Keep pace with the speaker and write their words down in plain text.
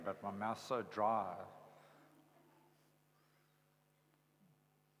But my mouth's so dry.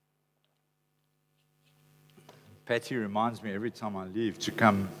 Patty reminds me every time I leave to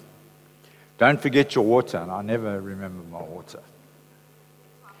come, don't forget your water, and I never remember my water.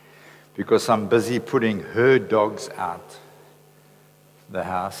 Because I'm busy putting her dogs out the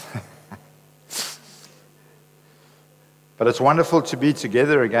house. But it's wonderful to be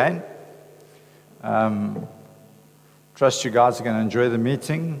together again. Trust you guys are going to enjoy the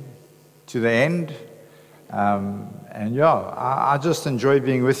meeting to the end. I just enjoy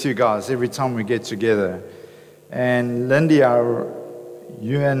being with you guys every time we get together. And Lindy,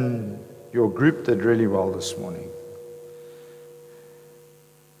 you and your group did really well this morning.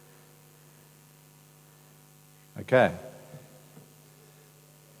 Okay.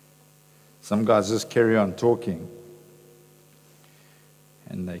 Some guys just carry on talking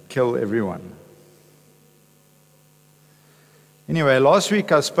and they kill everyone. Anyway, last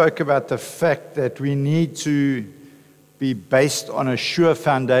week I spoke about the fact that we need to be based on a sure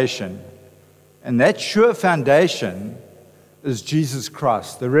foundation. And that sure foundation is Jesus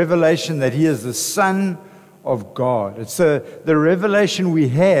Christ, the revelation that He is the Son of God. It's the revelation we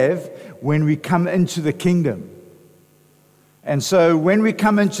have when we come into the kingdom. And so when we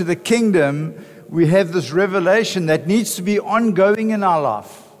come into the kingdom, we have this revelation that needs to be ongoing in our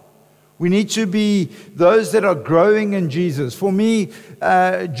life. We need to be those that are growing in Jesus. For me,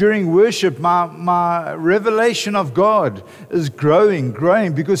 during worship, my revelation of God is growing,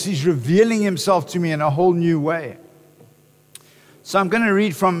 because He's revealing Himself to me in a whole new way. So I'm going to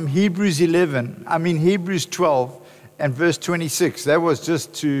read from Hebrews 12 and verse 26. That was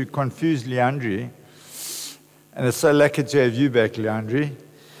just to confuse Leandri. And it's so lucky to have you back, Leandri.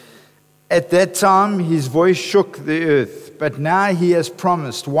 At that time, His voice shook the earth, but now He has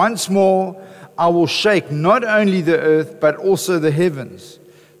promised, once more, I will shake not only the earth, but also the heavens.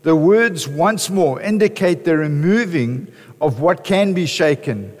 The words once more indicate the removing of what can be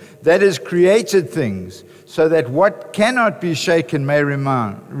shaken, that is, created things, so that what cannot be shaken may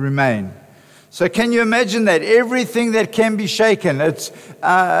remain. So can you imagine that? Everything that can be shaken, it's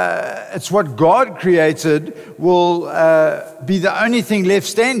what God created, will be the only thing left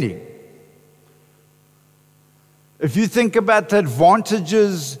standing. If you think about the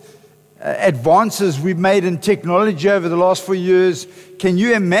advances we've made in technology over the last 4 years, can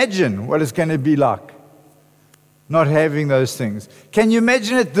you imagine what it's going to be like not having those things? Can you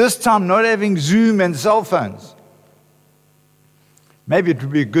imagine at this time not having Zoom and cell phones? Maybe it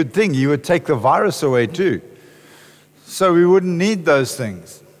would be a good thing. He would take the virus away too. So we wouldn't need those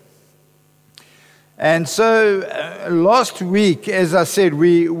things. And so last week, as I said,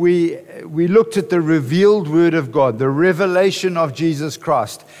 we looked at the revealed Word of God, the revelation of Jesus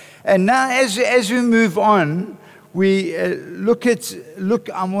Christ. And now as we move on, we I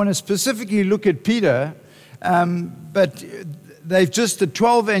want to specifically look at Peter, but the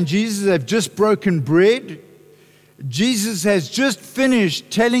 12 and Jesus have just broken bread. Jesus has just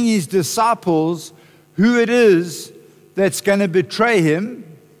finished telling His disciples who it is that's going to betray Him.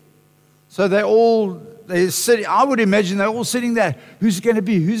 So they're sitting, I would imagine they're all sitting there. Who's it going to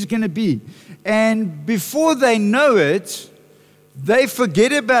be? Who's it going to be? And before they know it, they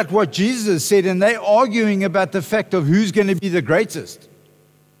forget about what Jesus said and they're arguing about the fact of who's going to be the greatest.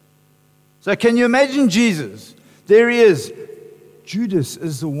 So can you imagine Jesus? There He is. Judas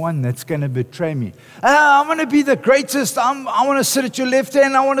is the one that's going to betray me. I'm going to be the greatest. I want to sit at your left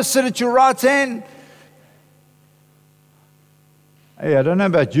hand. I want to sit at your right hand. Hey, I don't know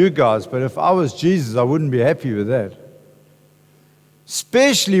about you guys, but if I was Jesus, I wouldn't be happy with that.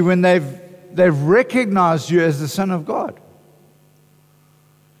 Especially when they've recognized you as the Son of God.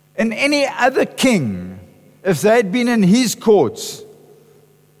 And any other king, if they had been in His courts,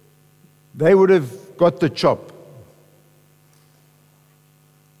 they would have got the chop.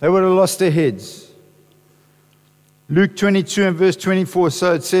 They would have lost their heads. Luke 22 and verse 24,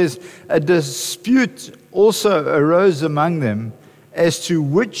 so it says, a dispute also arose among them as to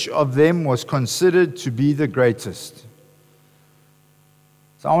which of them was considered to be the greatest.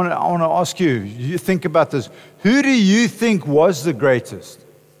 So I want to ask you think about this. Who do you think was the greatest?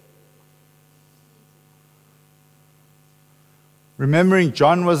 Remembering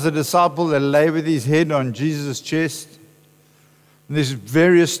John was the disciple that lay with his head on Jesus' chest. And there's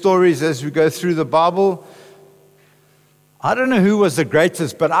various stories as we go through the Bible. I don't know who was the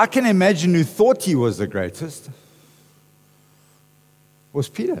greatest, but I can imagine who thought he was the greatest. Was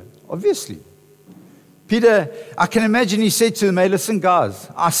Peter, obviously. Peter, I can imagine he said to them, hey, listen guys,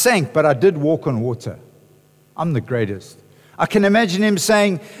 I sank, but I did walk on water. I'm the greatest. I can imagine him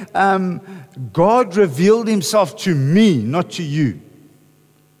saying, God revealed Himself to me, not to you.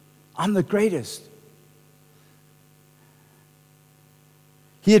 I'm the greatest.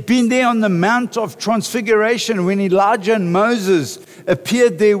 He had been there on the Mount of Transfiguration when Elijah and Moses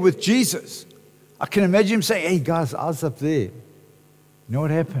appeared there with Jesus. I can imagine him saying, hey guys, I was up there. You know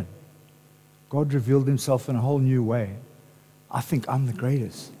what happened? God revealed himself in a whole new way. I think I'm the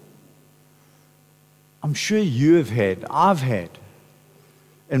greatest. I'm sure I've had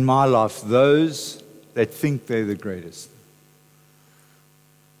in my life those that think they're the greatest.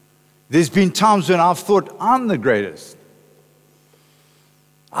 There's been times when I've thought I'm the greatest.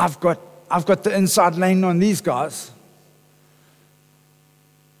 I've got the inside lane on these guys.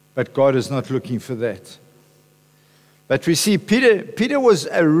 But God is not looking for that. But we see Peter was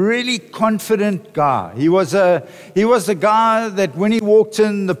a really confident guy. He was a guy that when he walked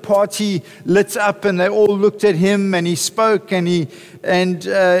in, the party lit up and they all looked at him and he spoke and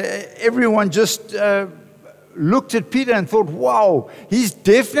everyone just looked at Peter and thought, wow, he's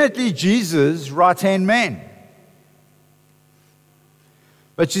definitely Jesus' right-hand man.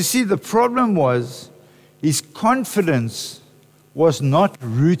 But you see, the problem was his confidence was not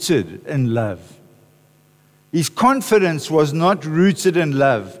rooted in love. His confidence was not rooted in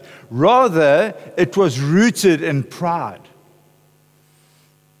love. Rather, it was rooted in pride.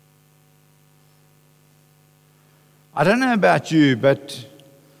 I don't know about you, but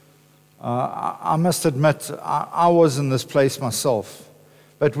I must admit, I was in this place myself.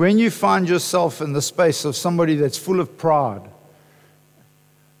 But when you find yourself in the space of somebody that's full of pride,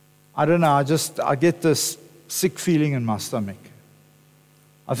 I don't know, I get this sick feeling in my stomach.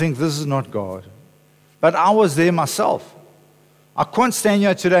 I think this is not God. But I was there myself. I can't stand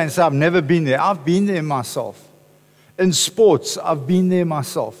here today and say I've never been there. I've been there myself. In sports, I've been there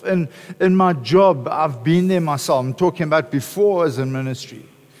myself. In my job, I've been there myself. I'm talking about before I was in ministry.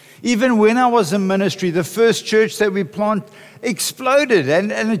 Even when I was in ministry, the first church that we planted exploded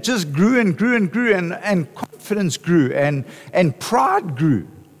and it just grew and grew and grew and confidence grew and pride grew.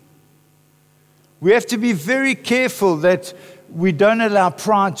 We have to be very careful that we don't allow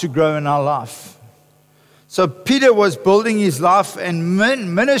pride to grow in our life. So Peter was building his life and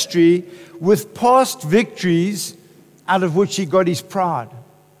ministry with past victories out of which he got his pride.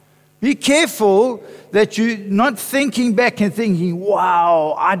 Be careful that you're not thinking back and thinking,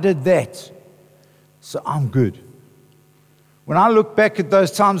 wow, I did that, so I'm good. When I look back at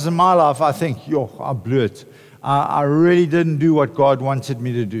those times in my life, I think, I blew it. I really didn't do what God wanted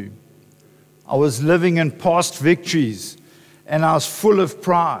me to do. I was living in past victories and I was full of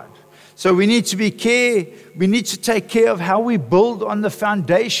pride. So we need to take care of how we build on the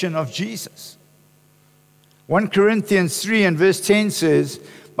foundation of Jesus. 1 Corinthians 3 and verse 10 says,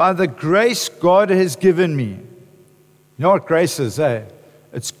 by the grace God has given me. You know what grace is, eh?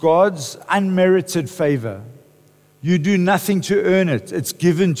 It's God's unmerited favor. You do nothing to earn it. It's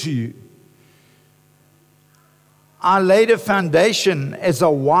given to you. I laid a foundation as a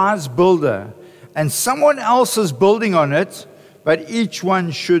wise builder, and someone else is building on it, but each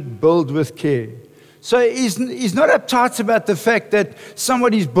one should build with care. So he's not uptight about the fact that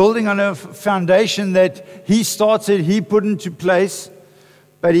somebody's building on a foundation that he started, he put into place,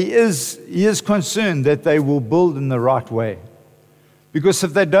 but he is concerned that they will build in the right way. Because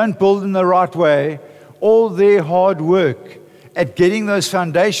if they don't build in the right way, all their hard work at getting those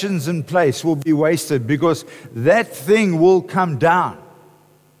foundations in place will be wasted, because that thing will come down.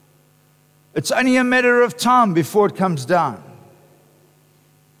 It's only a matter of time before it comes down.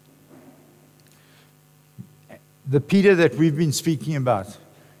 The Peter that we've been speaking about,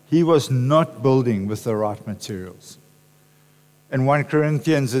 he was not building with the right materials. In 1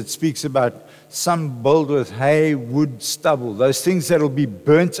 Corinthians, it speaks about some build with hay, wood, stubble, those things that will be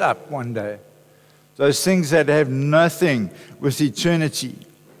burnt up one day, those things that have nothing with eternity.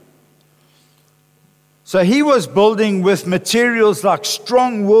 So he was building with materials like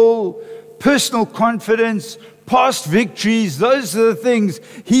strong will, personal confidence, past victories. Those are the things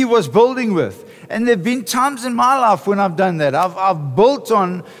he was building with. And there have been times in my life when I've done that. I've built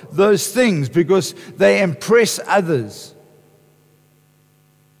on those things because they impress others.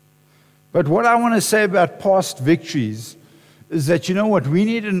 But what I want to say about past victories is that, you know what, we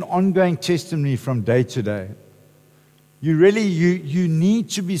need an ongoing testimony from day to day. You need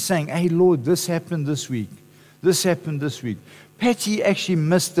to be saying, hey, Lord, this happened this week. This happened this week. Patty actually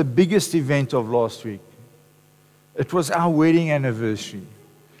missed the biggest event of last week. It was our wedding anniversary.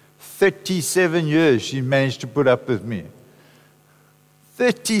 37 years she managed to put up with me.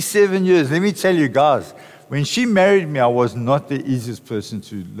 37 years. Let me tell you guys, when she married me, I was not the easiest person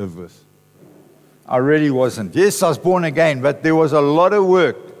to live with. I really wasn't. Yes, I was born again, but there was a lot of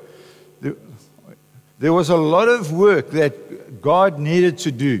work. There was a lot of work that God needed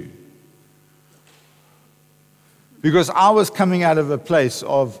to do because I was coming out of a place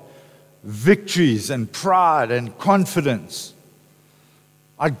of victories and pride and confidence.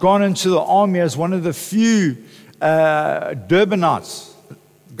 I'd gone into the army as one of the few Durbanites,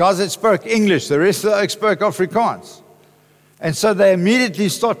 guys that spoke English. The rest of them spoke Afrikaans. And so they immediately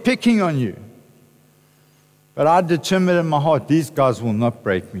start picking on you. But I determined in my heart, these guys will not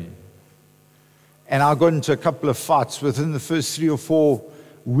break me. And I got into a couple of fights within the first 3 or 4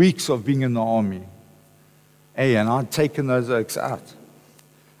 weeks of being in the army. Hey, and I'd taken those oaks out.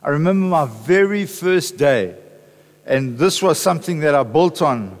 I remember my very first day, and this was something that I built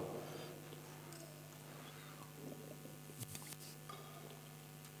on.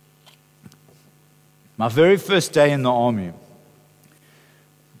 My very first day in the army,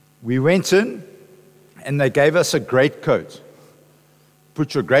 we went in, and they gave us a greatcoat.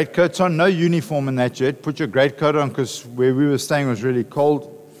 Put your greatcoats on, no uniform in that yet. Put your greatcoat on because where we were staying was really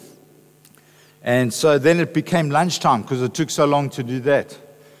cold. And so then it became lunchtime because it took so long to do that.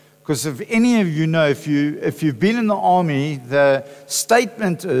 Because if any of you know, if you've been in the army, the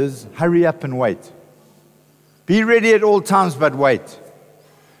statement is, hurry up and wait. Be ready at all times, but wait.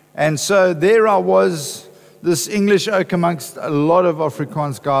 And so there I was, this English oak amongst a lot of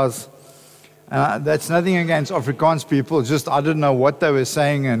Afrikaans guys. That's nothing against Afrikaans people, just I didn't know what they were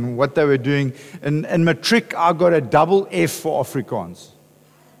saying and what they were doing. In matric, I got a double F for Afrikaans.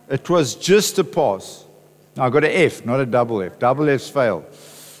 It was just a pass. No, I got an F, not a double F. Double F's fail.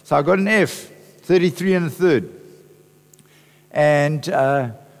 So I got an F, 33 and a third. And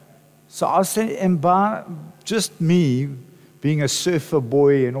so I was saying, and by just me being a surfer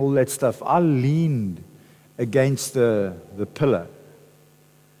boy and all that stuff, I leaned against the pillar.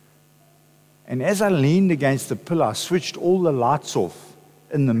 And as I leaned against the pillar, I switched all the lights off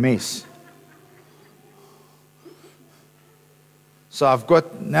in the mess. So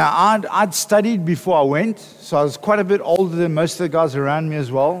I'd studied before I went, so I was quite a bit older than most of the guys around me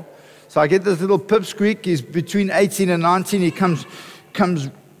as well. So I get this little pipsqueak, he's between 18 and 19, he comes,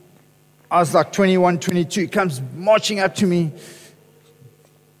 I was like 21, 22, he comes marching up to me,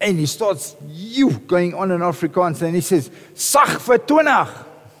 and he starts going on in Afrikaans, and he says, "Sag vir 20."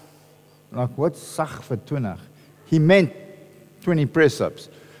 Like, what's sag vir 20? He meant 20 press-ups.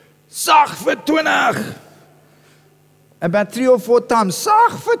 Sag vir 20! About 3 or 4 times,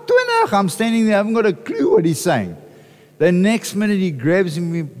 sag vir 20! I'm standing there, I haven't got a clue what he's saying. The next minute, he grabs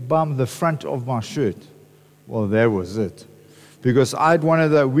me by the front of my shirt. Well, that was it. Because I had one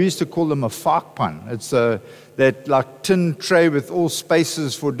of we used to call them a varkpan. It's that like tin tray with all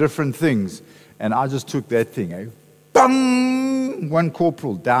spaces for different things. And I just took that thing, bang! 1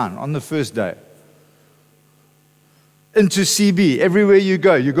 corporal down on the first day. Into CB. Everywhere you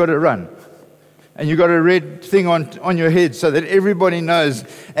go, you got to run. And you got a red thing on your head so that everybody knows.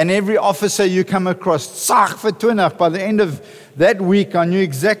 And every officer you come across, sag vir 20. By the end of that week, I knew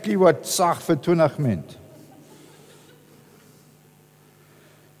exactly what sag vir 20 meant.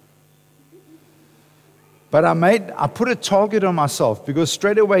 But I put a target on myself because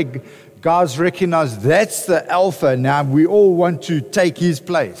straight away guys recognize that's the alpha. Now we all want to take his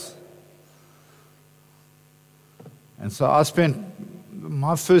place. And so I spent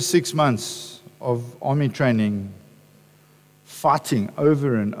my first 6 months of army training fighting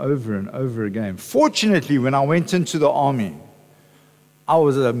over and over and over again. Fortunately, when I went into the army, I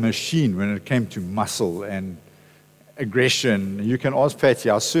was a machine when it came to muscle and aggression. You can ask Patty,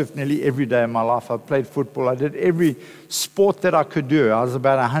 I surfed nearly every day of my life. I played football. I did every sport that I could do. I was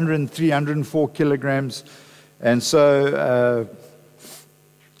about 103, 104 kilograms. And so,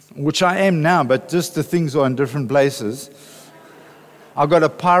 which I am now, but just the things are in different places. I got a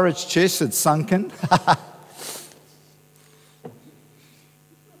pirate's chest, it's sunken.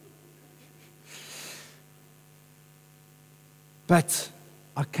 But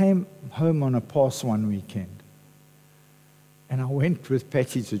I came home on a pass one weekend. And I went with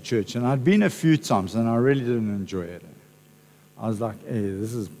Patty to church, and I'd been a few times, and I really didn't enjoy it. I was like, hey,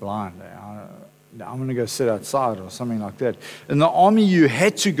 this is blind. I'm going to go sit outside or something like that. In the army, you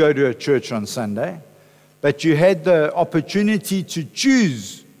had to go to a church on Sunday, but you had the opportunity to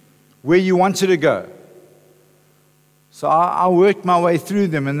choose where you wanted to go. So I worked my way through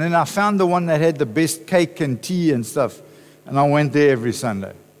them, and then I found the one that had the best cake and tea and stuff, and I went there every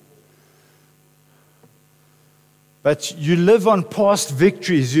Sunday. But you live on past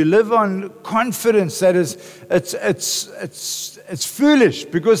victories. You live on confidence that it's foolish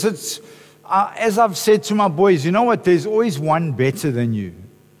because it's, as I've said to my boys, you know what? There's always one better than you.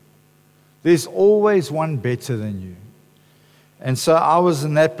 There's always one better than you. And so I was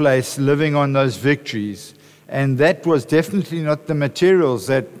in that place living on those victories. And that was definitely not the materials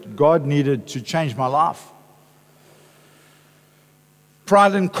that God needed to change my life.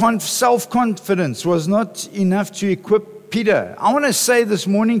 Pride and self-confidence was not enough to equip Peter. I want to say this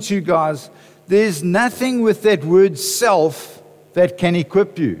morning to you guys, there's nothing with that word self that can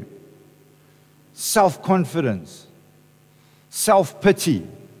equip you. Self-confidence, self-pity,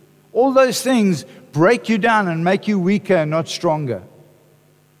 all those things break you down and make you weaker and not stronger.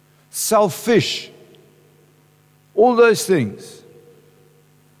 Selfish, all those things.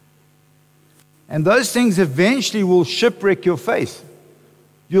 And those things eventually will shipwreck your faith.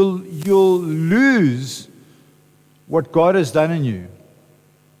 You'll lose what God has done in you.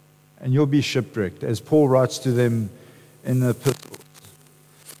 And you'll be shipwrecked, as Paul writes to them in the epistles.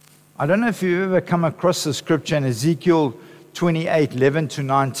 I don't know if you've ever come across the scripture in Ezekiel 28, 11 to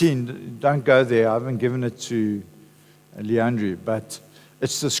 19. Don't go there. I haven't given it to Leandri. But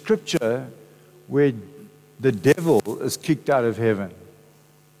it's the scripture where the devil is kicked out of heaven.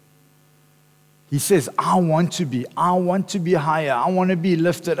 He says, I want to be higher. I want to be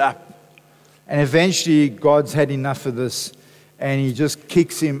lifted up. And eventually, God's had enough of this, and he just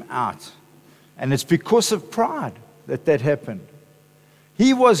kicks him out. And it's because of pride that happened.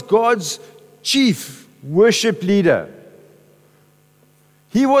 He was God's chief worship leader.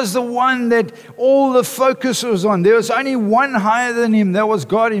 He was the one that all the focus was on. There was only one higher than him. That was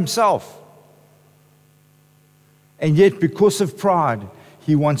God himself. And yet, because of pride,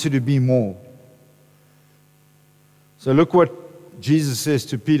 he wanted to be more. So look what Jesus says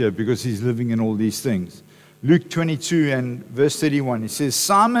to Peter, because he's living in all these things. Luke 22 and verse 31, he says,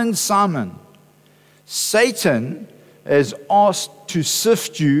 Simon, Simon, Satan has asked to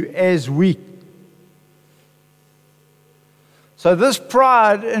sift you as wheat. So this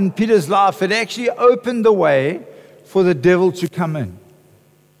pride in Peter's life had actually opened the way for the devil to come in.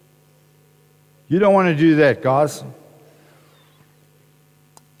 You don't want to do that, guys.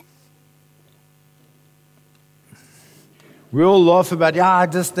 We all laugh about,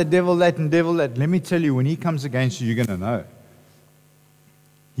 just the devil that and devil that. Let me tell you, when he comes against you, you're going to know.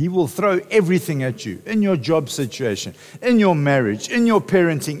 He will throw everything at you, in your job situation, in your marriage, in your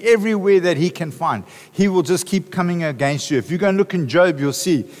parenting, everywhere that he can find. He will just keep coming against you. If you go and look in Job, you'll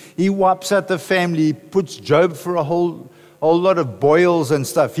see he wipes out the family, he puts Job for a whole lot of boils and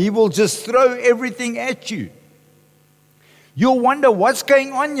stuff. He will just throw everything at you. You'll wonder what's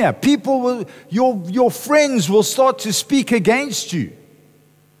going on here. People will, your friends will start to speak against you.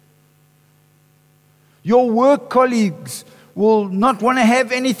 Your work colleagues will not want to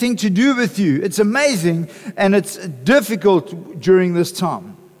have anything to do with you. It's amazing, and it's difficult during this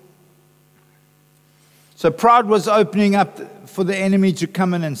time. So pride was opening up for the enemy to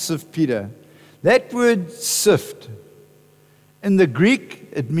come in and sift Peter. That word sift, in the Greek,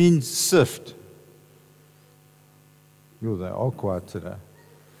 it means sift. Oh, they are quiet today.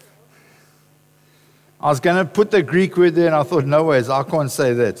 I was going to put the Greek word there, and I thought, no ways, I can't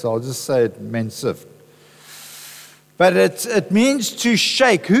say that, so I'll just say it meant sift. But it means to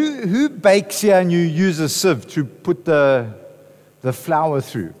shake. Who bakes here and you use a sieve to put the flour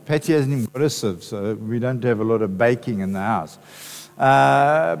through? Patty hasn't even got a sieve, so we don't have a lot of baking in the house.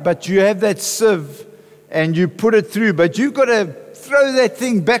 But you have that sieve, and you put it through, but you've got to throw that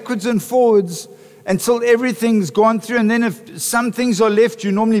thing backwards and forwards until everything's gone through, and then if some things are left,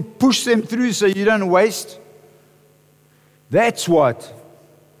 you normally push them through so you don't waste. That's what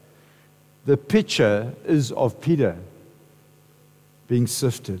the picture is of Peter being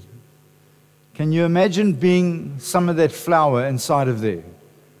sifted. Can you imagine being some of that flour inside of there?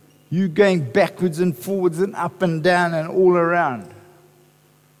 You going backwards and forwards and up and down and all around.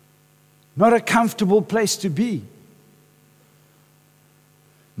 Not a comfortable place to be.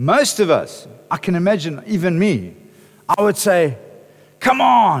 Most of us, I can imagine, even me, I would say, come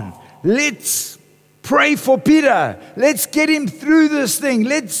on, let's pray for Peter. Let's get him through this thing.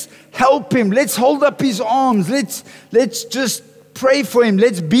 Let's help him. Let's hold up his arms. Let's just pray for him.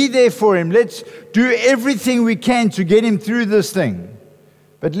 Let's be there for him. Let's do everything we can to get him through this thing.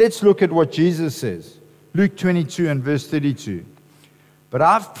 But let's look at what Jesus says. Luke 22 and verse 32. But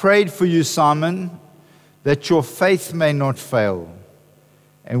I've prayed for you, Simon, that your faith may not fail.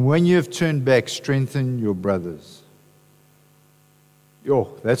 And when you have turned back, strengthen your brothers.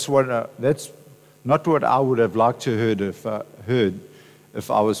 That's not what I would have liked to heard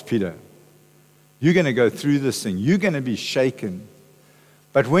if I was Peter. You're going to go through this thing. You're going to be shaken.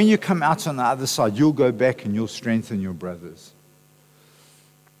 But when you come out on the other side, you'll go back and you'll strengthen your brothers.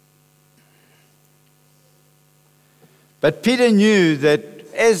 But Peter knew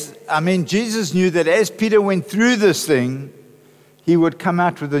that Jesus knew that as Peter went through this thing, he would come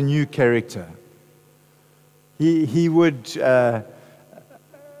out with a new character. He would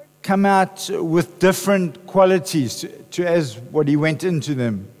come out with different qualities to as what he went into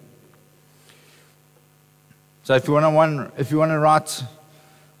them. So if you want to write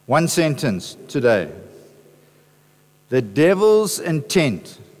one sentence today, the devil's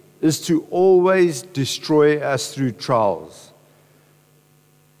intent is to always destroy us through trials,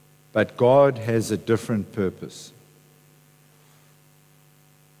 but God has a different purpose.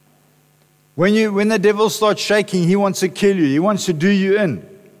 When the devil starts shaking, he wants to kill you. He wants to do you in.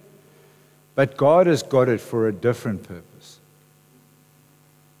 But God has got it for a different purpose.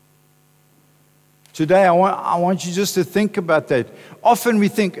 Today, I want you just to think about that. Often we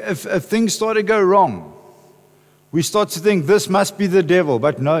think if things start to go wrong, we start to think this must be the devil.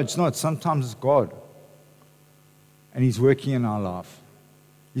 But no, it's not. Sometimes it's God. And He's working in our life.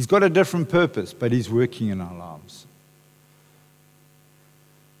 He's got a different purpose, but He's working in our lives.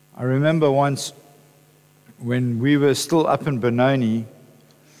 I remember once when we were still up in Benoni,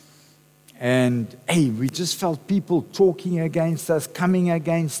 and we just felt people talking against us, coming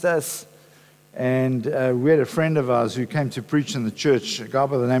against us. And we had a friend of ours who came to preach in the church, a guy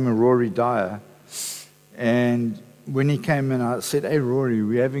by the name of Rory Dyer. And when he came in, I said, "Hey, Rory,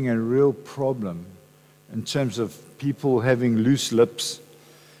 we're having a real problem in terms of people having loose lips."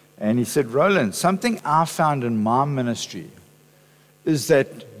 And he said, "Rowland, something I found in my ministry is that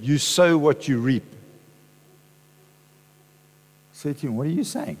you sow what you reap." I said to him, "What are you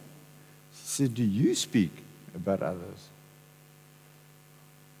saying?" He said, "Do you speak about others?"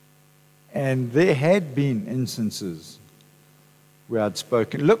 And there had been instances where I'd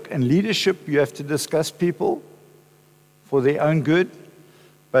spoken. Look, in leadership, you have to discuss people for their own good,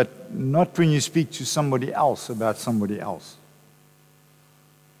 but not when you speak to somebody else about somebody else.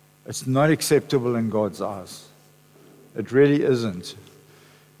 It's not acceptable in God's eyes. It really isn't.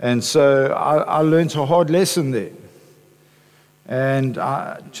 And so I learned a hard lesson there. And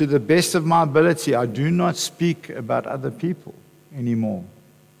to the best of my ability, I do not speak about other people anymore.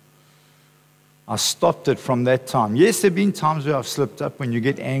 I stopped it from that time. Yes, there have been times where I've slipped up, when you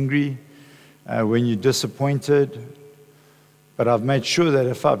get angry, when you're disappointed. But I've made sure that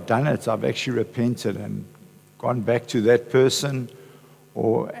if I've done it, I've actually repented and gone back to that person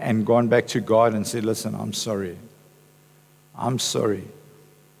and gone back to God and said, "Listen, I'm sorry. I'm sorry."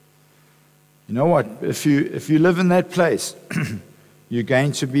 You know what? If you live in that place, you're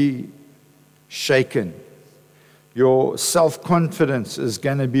going to be shaken. Your self-confidence is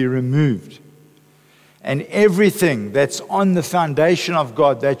going to be removed. And everything that's on the foundation of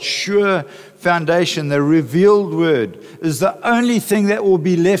God, that sure foundation, the revealed word, is the only thing that will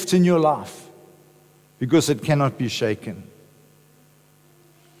be left in your life, because it cannot be shaken.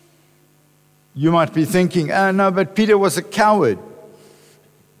 You might be thinking, "Oh no, but Peter was a coward."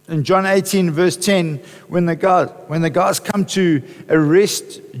 In John 18, verse 10, when the guys come to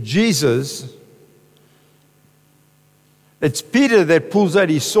arrest Jesus, it's Peter that pulls out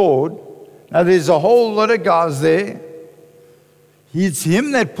his sword. Now there's a whole lot of guys there. It's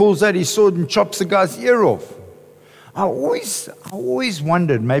him that pulls out his sword and chops the guy's ear off. I always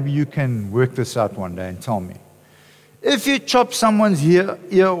wondered, maybe you can work this out one day and tell me. If you chop someone's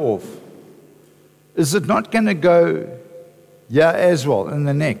ear off, is it not going to go as well in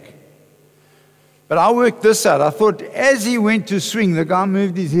the neck? But I worked this out. I thought as he went to swing, the guy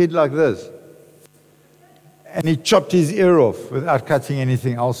moved his head like this. And he chopped his ear off without cutting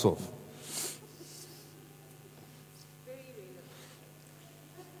anything else off.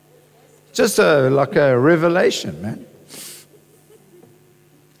 Just like a revelation, man.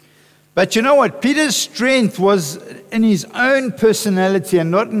 But you know what? Peter's strength was in his own personality and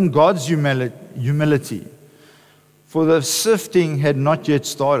not in God's humility. For the sifting had not yet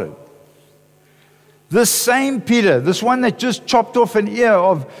started. This same Peter, this one that just chopped off an ear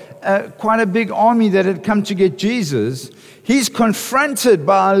of quite a big army that had come to get Jesus, he's confronted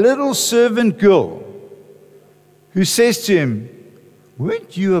by a little servant girl who says to him,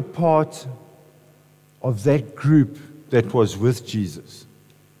 "Weren't you a part of that group that was with Jesus?"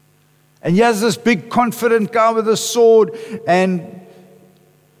 And he has this big confident guy with a sword, and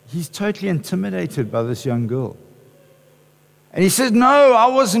he's totally intimidated by this young girl. And he says, "No, I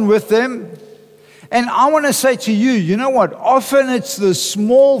wasn't with them." And I want to say to you, you know what? Often it's the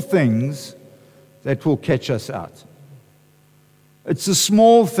small things that will catch us out. It's the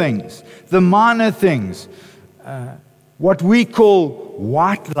small things, the minor things, what we call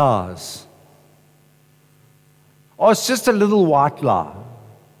white lies. Oh, it's just a little white lie.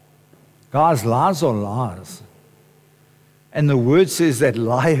 Guys, lies are lies. And the word says that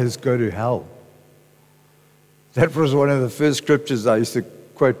liars go to hell. That was one of the first scriptures I used to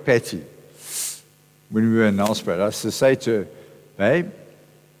quote Patty when we were in Nelspruit. I used to say to her, "Babe,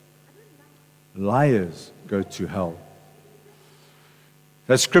 liars go to hell.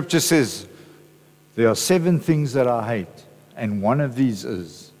 The scripture says, there are 7 things that I hate, and one of these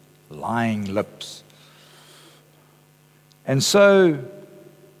is lying lips. And so,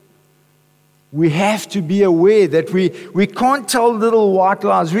 we have to be aware that we can't tell little white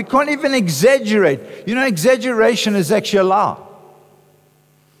lies. We can't even exaggerate. You know, exaggeration is actually a lie.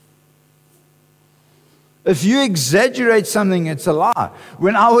 If you exaggerate something, it's a lie.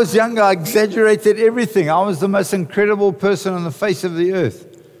 When I was younger, I exaggerated everything. I was the most incredible person on the face of the earth.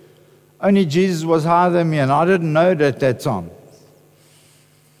 Only Jesus was higher than me, and I didn't know it at that time.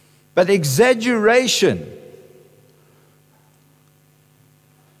 But exaggeration,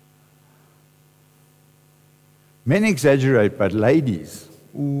 men exaggerate, but ladies,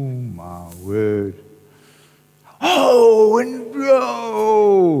 oh my word. Oh, and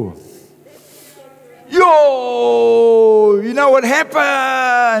yo! Yo! You know what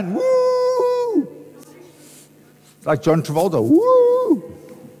happened? Woo! Like John Travolta, woo!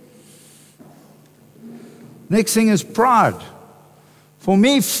 Next thing is pride. For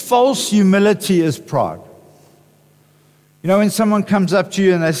me, false humility is pride. You know, when someone comes up to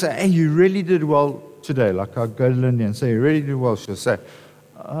you and they say, hey, you really did well today. Like I'll go to Lindy and say, you really did well. She'll say,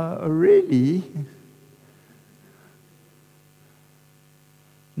 really?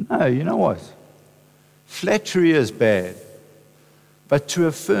 No, you know what? Flattery is bad, but to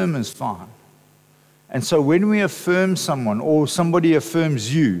affirm is fine. And so when we affirm someone or somebody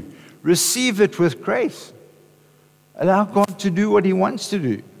affirms you, receive it with grace. Allow God to do what He wants to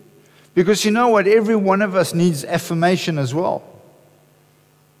do. Because you know what? Every one of us needs affirmation as well.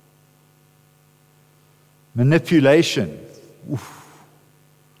 Manipulation. Oof.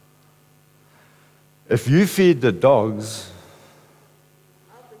 If you feed the dogs,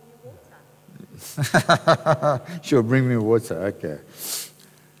 she'll bring me water. Okay.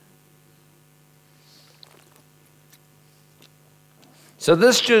 So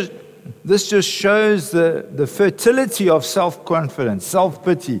this just shows the fertility of self-confidence,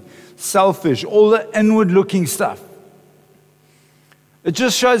 self-pity, selfish, all the inward-looking stuff. It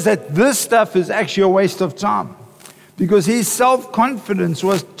just shows that this stuff is actually a waste of time, because his self-confidence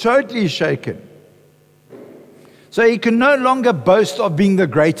was totally shaken. So he could no longer boast of being the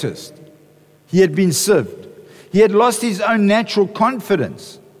greatest. He had been sieved. He had lost his own natural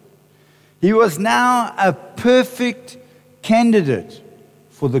confidence. He was now a perfect candidate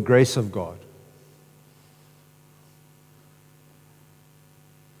for the grace of God.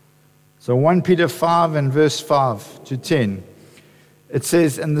 So 1 Peter 5 and verse 5 to 10, it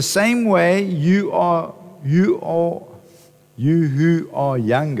says, in the same way you who are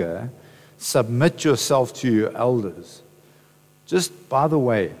younger, submit yourself to your elders. Just by the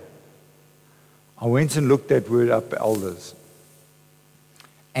way, I went and looked that word up, elders.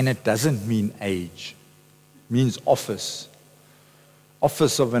 And it doesn't mean age. It means office.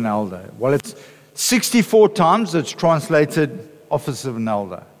 Office of an elder. Well, it's 64 times it's translated office of an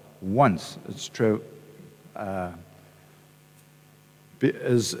elder. Once it's true.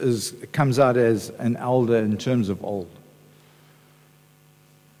 It comes out as an elder in terms of old.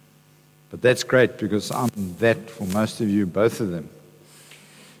 But that's great, because I'm that for most of you, both of them.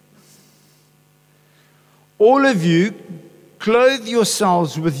 All of you, clothe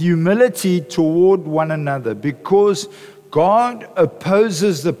yourselves with humility toward one another, because God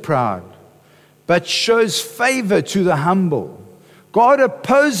opposes the proud, but shows favor to the humble. God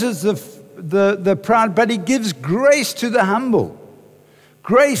opposes the proud, but He gives grace to the humble.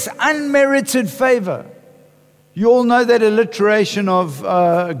 Grace, unmerited favor. You all know that alliteration of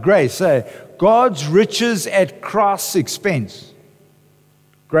grace. God's riches at Christ's expense.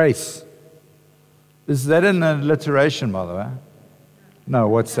 Grace. Is that an alliteration, by the way? No,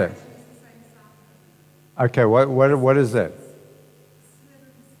 what's that? Okay, what is that?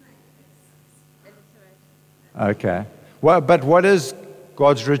 Okay. Well, but what is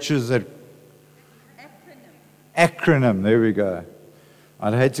God's riches at? Acronym. There we go.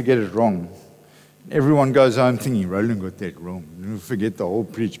 I'd hate to get it wrong. Everyone goes home thinking, Rowland got that wrong. Never forget the whole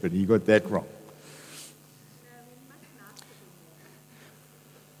preach, but he got that wrong.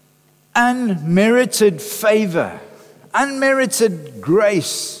 Unmerited favor, unmerited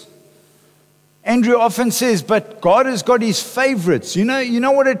grace. Andrew often says, but God has got His favorites. You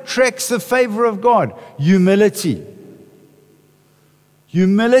know what attracts the favor of God? Humility.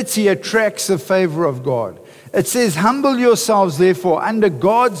 Humility attracts the favor of God. It says, humble yourselves, therefore, under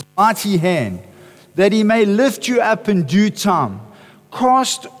God's mighty hand, that He may lift you up in due time.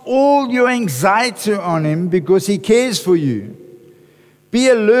 Cast all your anxiety on Him, because He cares for you. Be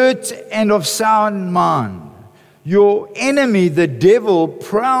alert and of sound mind. Your enemy, the devil,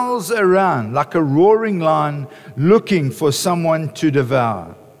 prowls around like a roaring lion looking for someone to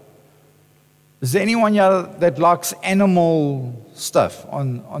devour. Is there anyone here that likes animal stuff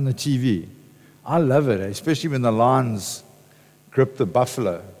on the TV? I love it, especially when the lions grip the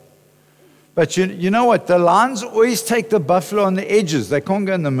buffalo. But you know what? The lions always take the buffalo on the edges. They can't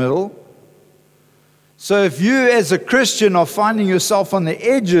go in the middle. So if you as a Christian are finding yourself on the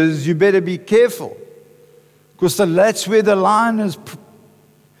edges, you better be careful. Because that's where the lion is,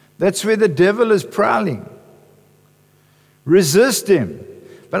 that's where the devil is prowling. Resist him.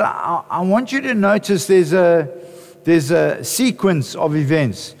 But I want you to notice there's a sequence of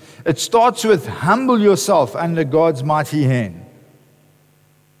events. It starts with humble yourself under God's mighty hand.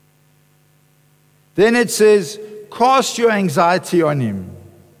 Then it says, cast your anxiety on him.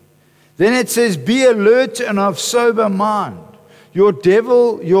 Then it says, be alert and of sober mind.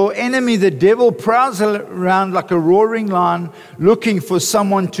 Your enemy, the devil, prowls around like a roaring lion looking for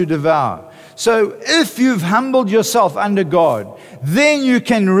someone to devour. So if you've humbled yourself under God, then you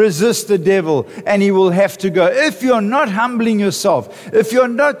can resist the devil and he will have to go. If you're not humbling yourself, if you're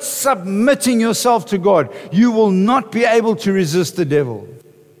not submitting yourself to God, you will not be able to resist the devil.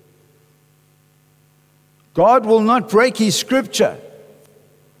 God will not break his scripture.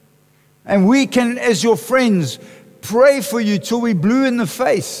 And we can, as your friends, pray for you till we blue in the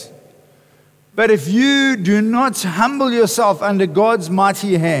face. But if you do not humble yourself under God's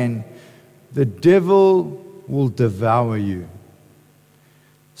mighty hand, the devil will devour you.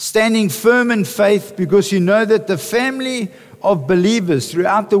 Standing firm in faith because you know that the family of believers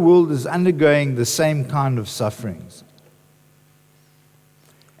throughout the world is undergoing the same kind of sufferings.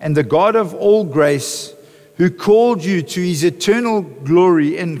 And the God of all grace, who called you to his eternal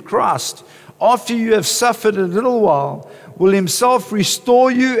glory in Christ, after you have suffered a little while, will himself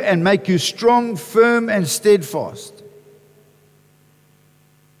restore you and make you strong, firm, and steadfast.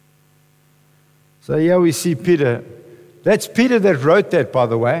 So here we see Peter. That's Peter that wrote that, by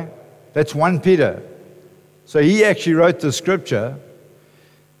the way. That's 1 Peter. So he actually wrote the scripture.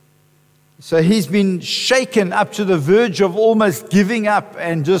 So he's been shaken up to the verge of almost giving up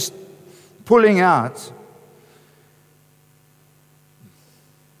and just pulling out.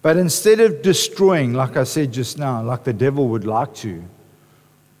 But instead of destroying, like I said just now, like the devil would like to,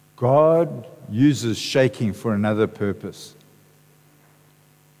 God uses shaking for another purpose.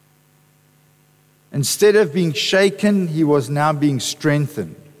 Instead of being shaken, he was now being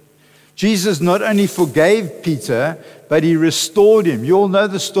strengthened. Jesus not only forgave Peter, but he restored him. You all know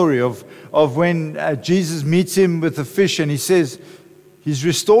the story of when Jesus meets him with the fish and he says, he's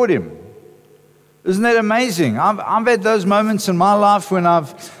restored him. Isn't that amazing? I've had those moments in my life when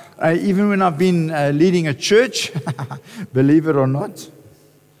even when I've been leading a church, believe it or not.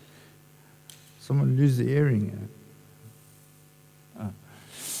 Someone lose the earring. Oh,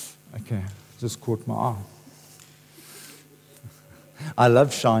 okay, just caught my eye. I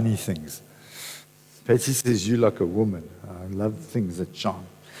love shiny things. Patsy says, you like a woman. I love things that shine.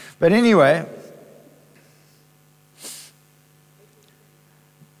 But anyway,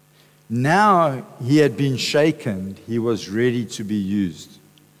 now he had been shaken, he was ready to be used.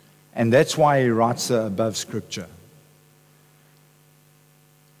 And that's why he writes above Scripture.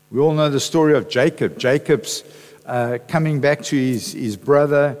 We all know the story of Jacob. Jacob's coming back to his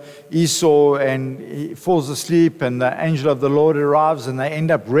brother Esau, and he falls asleep, and the angel of the Lord arrives, and they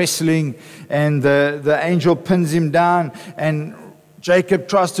end up wrestling, and the angel pins him down, and Jacob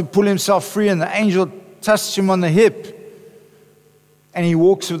tries to pull himself free, and the angel touches him on the hip. And he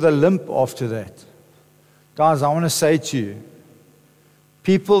walks with a limp after that. Guys, I want to say to you,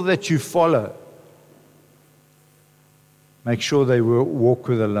 people that you follow, make sure they walk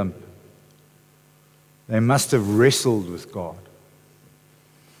with a limp. They must have wrestled with God.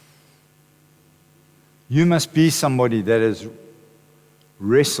 You must be somebody that has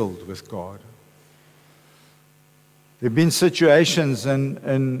wrestled with God. There have been situations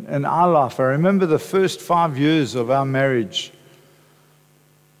in our life. I remember the first 5 years of our marriage.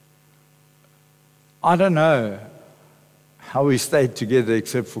 I don't know how we stayed together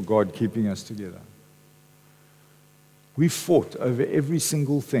except for God keeping us together. We fought over every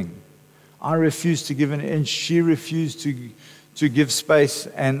single thing. I refused to give an inch. She refused to give space.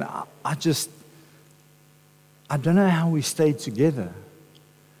 And I don't know how we stayed together.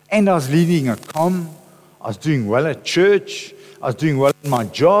 And I was leading a comm. I was doing well at church. I was doing well in my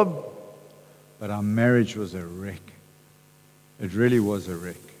job. But our marriage was a wreck. It really was a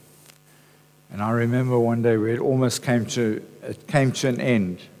wreck. And I remember one day where it almost came to an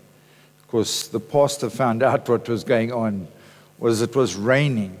end, because the pastor found out what was going on. It was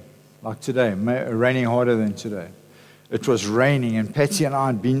raining, like today, raining harder than today. It was raining, and Patty and I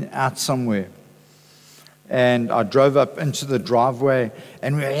had been out somewhere. And I drove up into the driveway,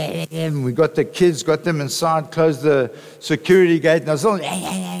 and we got the kids, got them inside, closed the security gate, and I was all,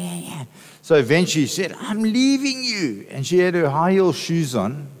 so eventually she said, I'm leaving you. And she had her high heel shoes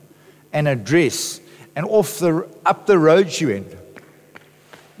on and a dress, and up the road she went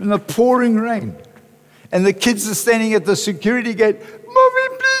in the pouring rain. And the kids are standing at the security gate,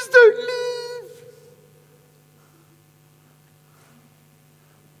 Mommy, please don't leave.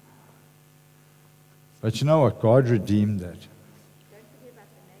 But you know what? God redeemed that.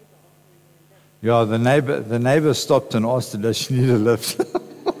 Yeah, the neighbor stopped and asked her, does she need a lift?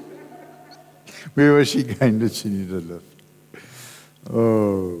 Where was she going? Did she need a lift?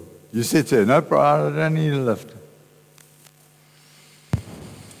 Oh, you said to her, no problem, I don't need a lift.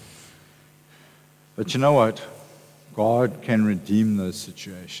 But you know what? God can redeem those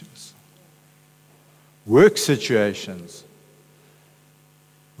situations. Work situations.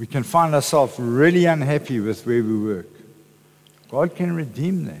 We can find ourselves really unhappy with where we work. God can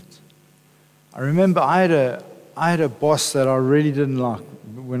redeem that. I remember I had a boss that I really didn't like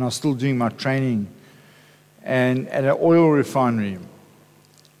when I was still doing my training, and at an oil refinery.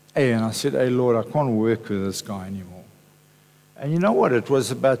 And I said, hey, Lord, I can't work with this guy anymore. And you know what? It was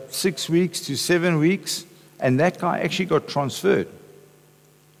about 6 weeks to 7 weeks, and that guy actually got transferred.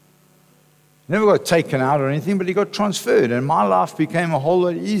 Never got taken out or anything, but he got transferred. And my life became a whole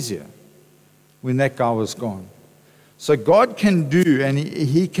lot easier when that guy was gone. So God can do, and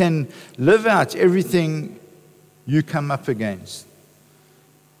He can live out everything you come up against.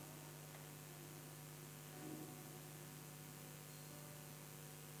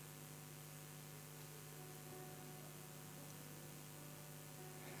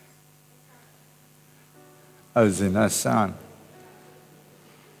 Oh, is there no sound?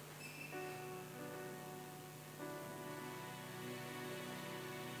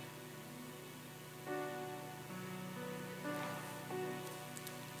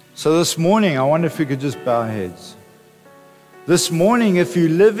 So this morning, I wonder if we could just bow our heads. This morning, if you're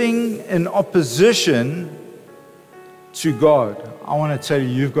living in opposition to God, I want to tell you,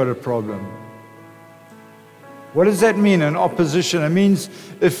 you've got a problem. What does that mean, an opposition? It means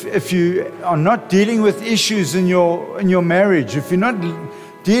if you are not dealing with issues in your marriage, if you're not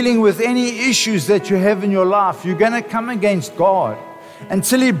dealing with any issues that you have in your life, you're going to come against God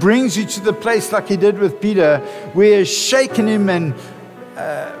until He brings you to the place like He did with Peter, where He's shaken him and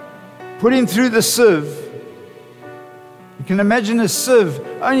put him through the sieve. You can imagine a sieve,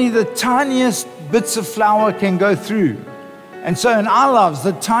 only the tiniest bits of flour can go through. And so in our lives,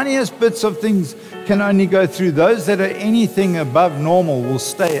 the tiniest bits of things can only go through. Those that are anything above normal will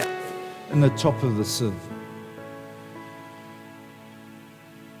stay up in the top of the sieve.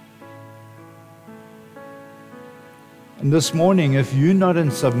 And this morning, if you're not in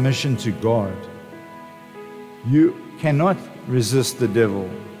submission to God, you cannot resist the devil,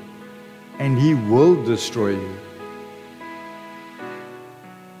 and he will destroy you.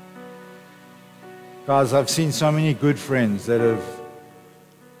 Guys, I've seen so many good friends that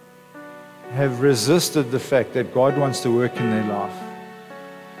have resisted the fact that God wants to work in their life,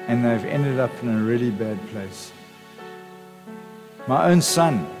 and they've ended up in a really bad place. My own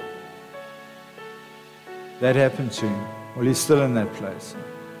son, that happened to him. Well, he's still in that place.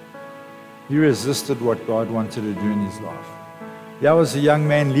 He resisted what God wanted to do in his life. He was a young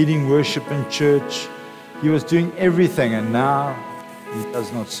man leading worship in church. He was doing everything, and now he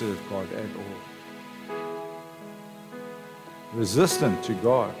does not serve God at all. Resistant to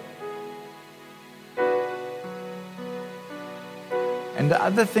God. And the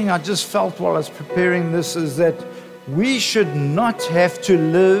other thing I just felt while I was preparing this is that we should not have to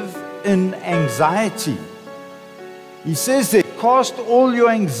live in anxiety. He says that, cast all your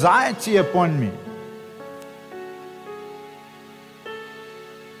anxiety upon me.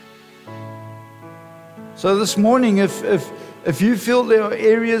 So this morning, if you feel there are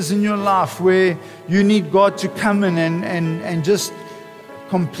areas in your life where you need God to come in and just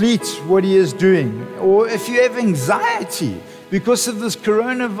complete what He is doing, or if you have anxiety because of this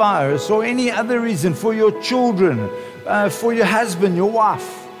coronavirus or any other reason, for your children, for your husband, your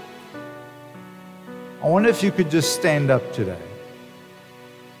wife, I wonder if you could just stand up today.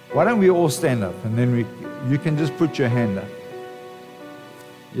 Why don't we all stand up, and then you can just put your hand up.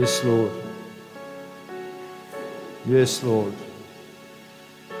 Yes, Lord. Yes, Lord.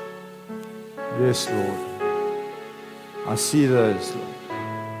 Yes, Lord. I see those, Lord.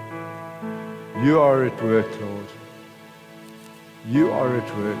 You are at work, Lord. You are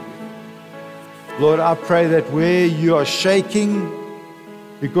at work. Lord, I pray that where you are shaking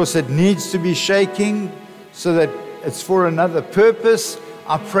because it needs to be shaking so that it's for another purpose.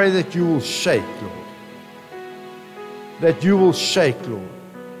 I pray that you will shake, Lord. That you will shake, Lord.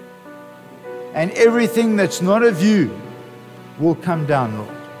 And everything that's not of you will come down,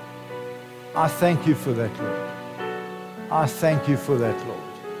 Lord. I thank you for that, Lord. I thank you for that, Lord.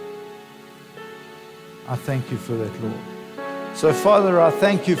 I thank you for that, Lord. So, Father, I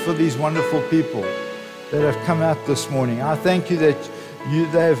thank you for these wonderful people that have come out this morning. I thank you that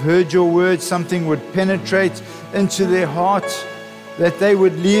they have heard your word, something would penetrate into their hearts, that they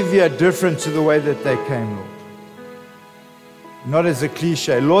would leave here different to the way that they came, Lord. Not as a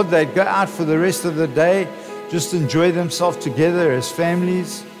cliche. Lord, they'd go out for the rest of the day, just enjoy themselves together as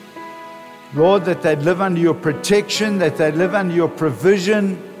families. Lord, that they'd live under your protection, that they'd live under your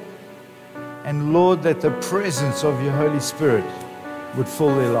provision, and Lord, that the presence of your Holy Spirit would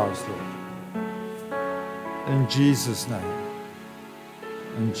fill their lives, Lord. In Jesus' name.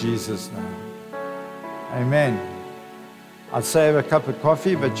 In Jesus' name. Amen. I'd say have a cup of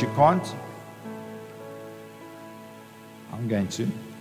coffee, but you can't. I'm going to.